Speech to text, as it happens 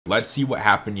Let's see what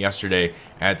happened yesterday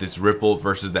at this Ripple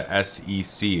versus the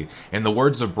SEC. In the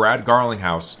words of Brad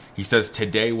Garlinghouse, he says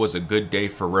today was a good day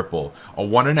for Ripple. A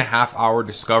 1.5 hour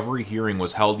discovery hearing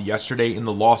was held yesterday in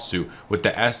the lawsuit with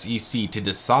the SEC to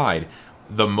decide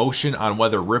the motion on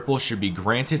whether Ripple should be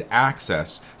granted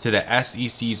access to the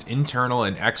SEC's internal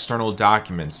and external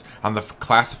documents on the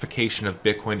classification of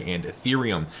Bitcoin and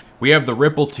Ethereum. We have the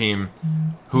Ripple team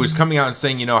who is coming out and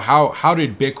saying, you know, how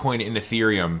did Bitcoin and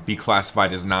Ethereum be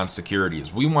classified as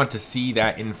non-securities? We want to see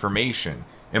that information.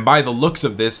 And by the looks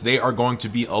of this, they are going to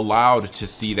be allowed to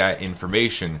see that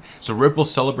information. So Ripple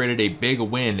celebrated a big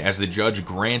win as the judge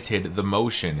granted the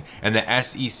motion, and the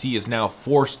SEC is now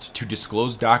forced to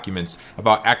disclose documents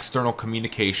about external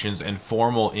communications and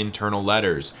formal internal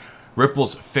letters.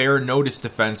 Ripple's fair notice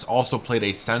defense also played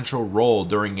a central role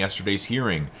during yesterday's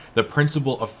hearing. The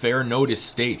principle of fair notice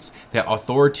states that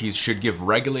authorities should give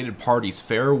regulated parties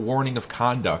fair warning of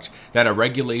conduct that a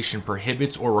regulation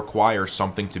prohibits or requires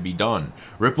something to be done.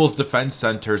 Ripple's defense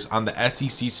centers on the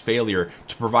SEC's failure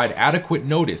to provide adequate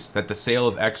notice that the sale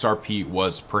of XRP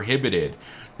was prohibited.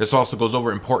 This also goes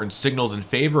over important signals in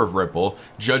favor of Ripple.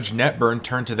 Judge Netburn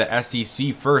turned to the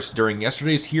SEC first during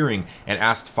yesterday's hearing and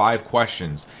asked 5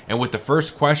 questions. And with the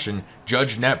first question,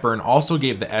 Judge Netburn also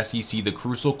gave the SEC the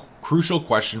crucial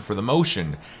question for the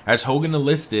motion. As Hogan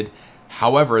enlisted,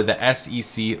 however, the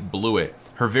SEC blew it.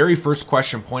 Her very first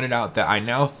question pointed out that I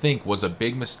now think was a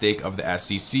big mistake of the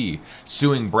SEC,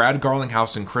 suing Brad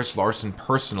Garlinghouse and Chris Larson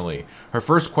personally. Her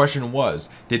first question was,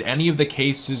 did any of the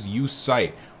cases you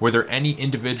cite, were there any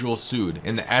individuals sued?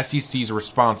 And the SEC's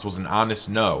response was an honest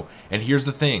no. And here's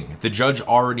the thing, the judge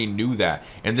already knew that,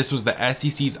 and this was the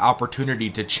SEC's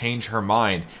opportunity to change her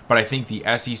mind, but I think the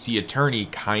SEC attorney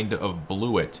kind of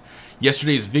blew it.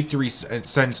 Yesterday's victory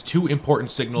sends 2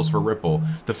 important signals for Ripple.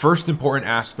 The first important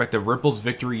aspect of Ripple's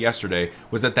victory yesterday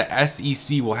was that the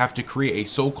SEC will have to create a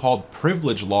so-called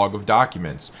privilege log of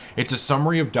documents. It's a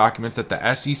summary of documents that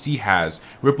the SEC has.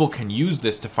 Ripple can use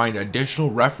this to find additional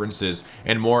references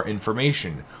and more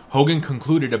information. Hogan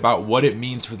concluded about what it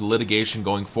means for the litigation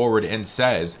going forward and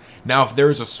says, now if there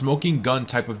is a smoking gun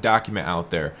type of document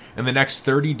out there, in the next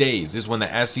 30 days is when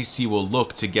the SEC will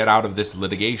look to get out of this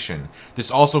litigation.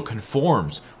 This also conforms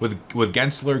with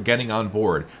Gensler getting on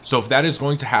board. So if that is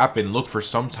going to happen, look for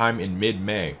sometime in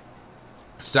mid-May.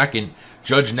 Second,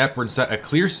 Judge Netburn set a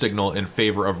clear signal in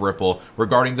favor of Ripple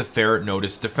regarding the fair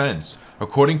notice defense.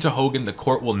 According to Hogan, the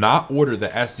court will not order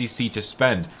the SEC to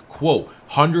spend, quote,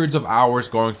 hundreds of hours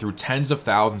going through tens of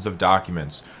thousands of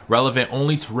documents, relevant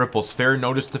only to Ripple's fair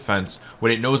notice defense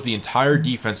when it knows the entire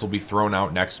defense will be thrown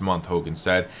out next month, Hogan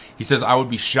said. He says, I would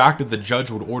be shocked if the judge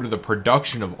would order the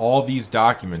production of all these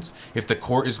documents if the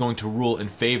court is going to rule in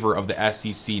favor of the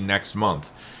SEC next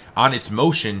month on its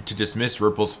motion to dismiss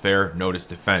Ripple's fair notice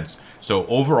defense. So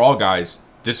overall, guys,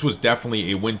 this was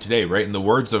definitely a win today, right? In the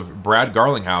words of Brad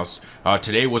Garlinghouse,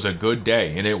 today was a good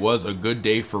day, and it was a good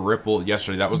day for Ripple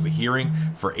yesterday. That was the hearing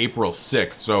for April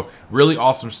 6th. So really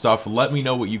awesome stuff. Let me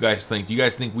know what you guys think. Do you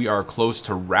guys think we are close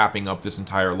to wrapping up this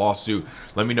entire lawsuit?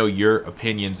 Let me know your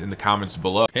opinions in the comments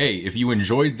below. Hey, if you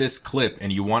enjoyed this clip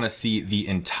and you want to see the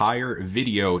entire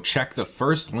video, check the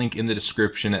first link in the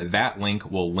description. That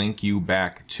link will link you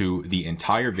back to the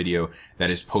entire video that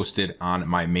is posted on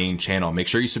my main channel. Make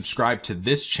sure you subscribe to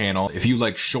this channel if you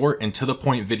like short and to the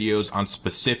point videos on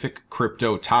specific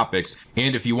crypto topics.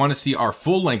 And if you want to see our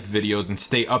full length videos and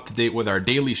stay up to date with our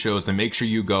daily shows, then make sure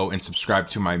you go and subscribe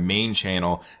to my main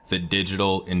channel, The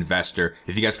Digital Investor.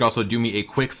 If you guys could also do me a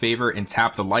quick favor and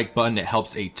tap the like button, it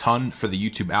helps a ton for the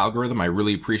YouTube algorithm. I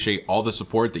really appreciate all the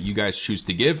support that you guys choose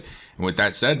to give. And with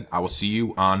that said, I will see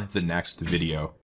you on the next video.